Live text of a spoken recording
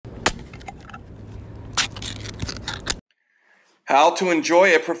How to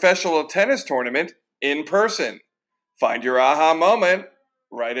enjoy a professional tennis tournament in person. Find your aha moment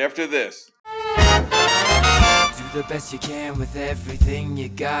right after this. Do the best you can with everything you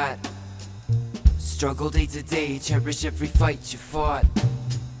got. Struggle day to day, cherish every fight you fought.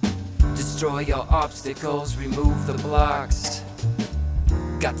 Destroy your obstacles, remove the blocks.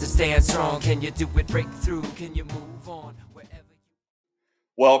 Got to stand strong, can you do it, break through, can you move on wherever you...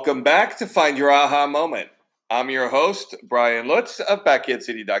 Welcome back to Find Your Aha Moment. I'm your host, Brian Lutz of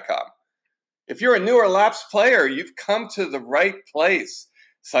BackhandCity.com. If you're a new or lapsed player, you've come to the right place.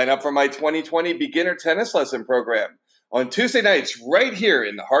 Sign up for my 2020 beginner tennis lesson program on Tuesday nights right here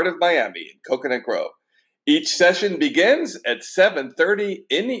in the heart of Miami in Coconut Grove. Each session begins at 7:30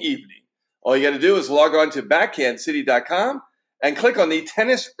 in the evening. All you got to do is log on to BackhandCity.com and click on the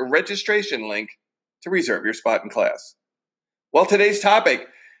tennis registration link to reserve your spot in class. Well, today's topic,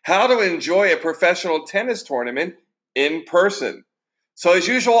 how to enjoy a professional tennis tournament in person. So as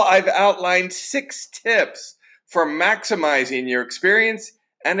usual, I've outlined 6 tips for maximizing your experience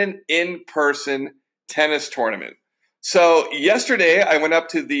at an in-person tennis tournament. So yesterday, I went up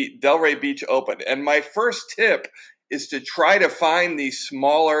to the Delray Beach Open, and my first tip is to try to find these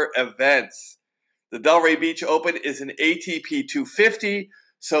smaller events. The Delray Beach Open is an ATP 250,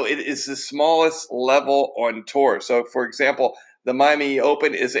 so it is the smallest level on tour. So, for example, the Miami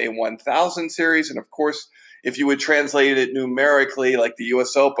Open is a 1,000 series, and of course, if you would translate it numerically, like the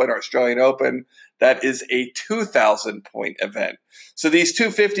U.S. Open or Australian Open, that is a 2,000-point event. So these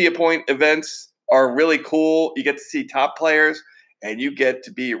 250-point events are really cool. You get to see top players, and you get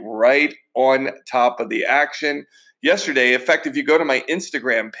to be right on top of the action. Yesterday, in fact, if you go to my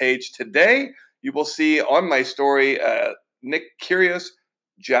Instagram page today, you will see on my story Nick Kyrgios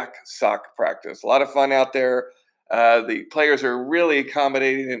Jack Sock practice. A lot of fun out there. The players are really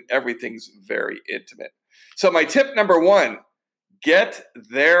accommodating, and everything's very intimate. So my tip number 1, get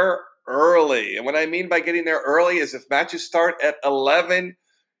there early. And what I mean by getting there early is if matches start at 11,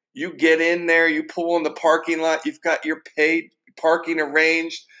 you get in there, you pull in the parking lot, you've got your paid parking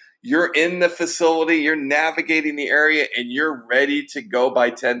arranged, you're in the facility, you're navigating the area, and you're ready to go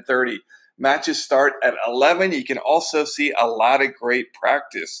by 10:30. Matches start at 11. You can also see a lot of great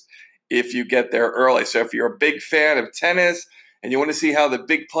practice if you get there early. So if you're a big fan of tennis and you want to see how the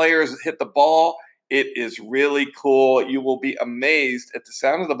big players hit the ball, it is really cool. You will be amazed at the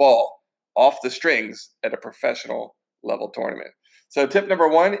sound of the ball off the strings at a professional level tournament. So tip number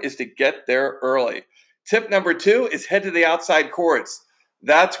 1 is to get there early. Tip number 2 is head to the outside courts.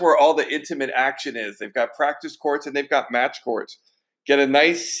 That's where all the intimate action is. They've got practice courts and they've got match courts. Get a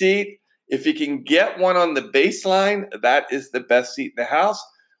nice seat. If you can get one on the baseline, that is the best seat in the house.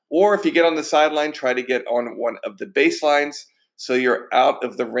 Or if you get on the sideline, try to get on one of the baselines so you're out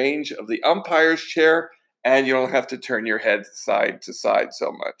of the range of the umpire's chair and you don't have to turn your head side to side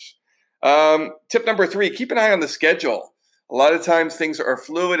so much. Tip number 3, keep an eye on the schedule. A lot of times things are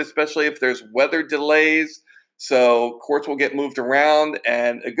fluid, especially if there's weather delays. So courts will get moved around.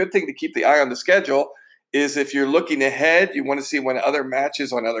 And a good thing to keep the eye on the schedule is if you're looking ahead, you want to see when other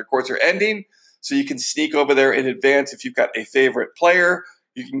matches on other courts are ending. So you can sneak over there in advance. If you've got a favorite player,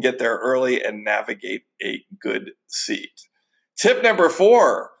 you can get there early and navigate a good seat. Tip number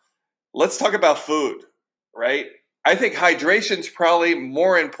 4, let's talk about food, right? I think hydration is probably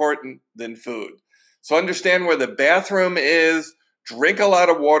more important than food. So understand where the bathroom is, drink a lot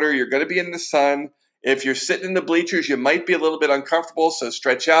of water, you're going to be in the sun. If you're sitting in the bleachers, you might be a little bit uncomfortable, so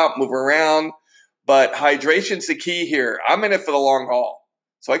stretch out, move around. But hydration's the key here. I'm in it for the long haul.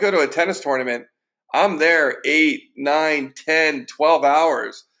 So I go to a tennis tournament, I'm there 8, 9, 10, 12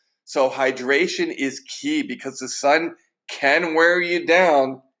 hours. So hydration is key because the sun can wear you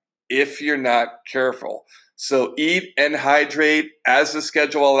down if you're not careful. So eat and hydrate as the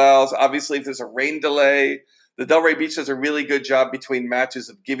schedule allows. Obviously, if there's a rain delay, the Delray Beach does a really good job between matches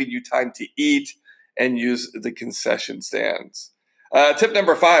of giving you time to eat and use the concession stands. Tip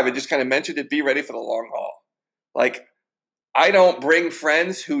number 5, I just kind of mentioned it, be ready for the long haul. Like, I don't bring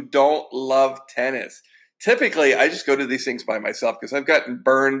friends who don't love tennis. Typically, I just go to these things by myself because I've gotten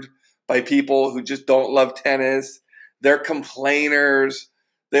burned by people who just don't love tennis. They're complainers.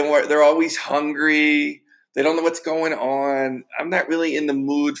 They're always hungry. They don't know what's going on. I'm not really in the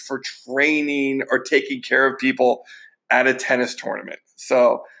mood for training or taking care of people at a tennis tournament.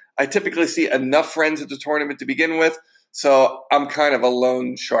 So I typically see enough friends at the tournament to begin with. So I'm kind of a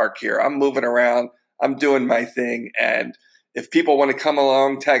lone shark here. I'm moving around. I'm doing my thing. And if people want to come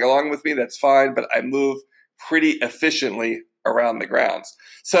along, tag along with me, that's fine. But I move pretty efficiently around the grounds.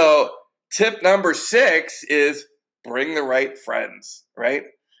 So tip number 6 is bring the right friends, right?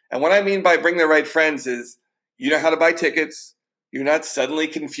 And what I mean by bring the right friends is you know how to buy tickets, You're not suddenly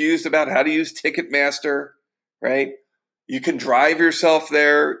confused about how to use Ticketmaster, right? You can drive yourself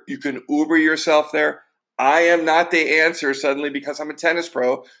there. You can Uber yourself there. I am not the answer suddenly because I'm a tennis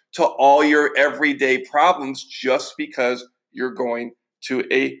pro to all your everyday problems just because you're going to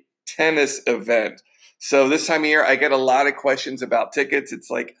a tennis event. So this time of year, I get a lot of questions about tickets. It's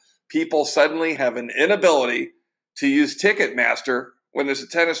like people suddenly have an inability to use Ticketmaster when there's a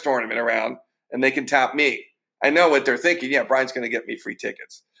tennis tournament around and they can tap me. I know what they're thinking. Yeah, Brian's going to get me free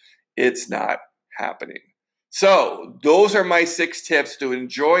tickets. It's not happening. So those are my 6 tips to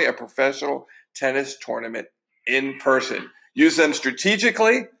enjoy a professional tennis tournament in person. Use them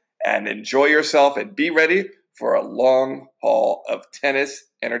strategically and enjoy yourself and be ready for a long haul of tennis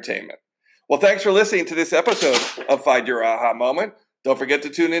entertainment. Well, thanks for listening to this episode of Find Your Aha Moment. Don't forget to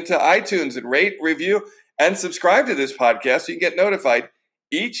tune into iTunes and rate, review, and subscribe to this podcast so you can get notified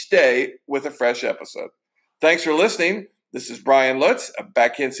each day with a fresh episode. Thanks for listening. This is Brian Lutz of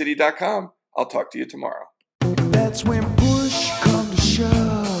BackhandCity.com. I'll talk to you tomorrow. That's when push comes to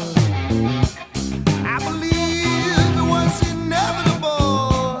shove. I believe it was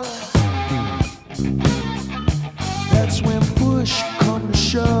inevitable. That's when push comes to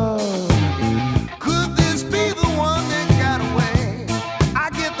shove. Could this be the one that got away? I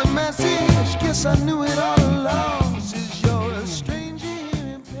get the message, guess I knew it all along.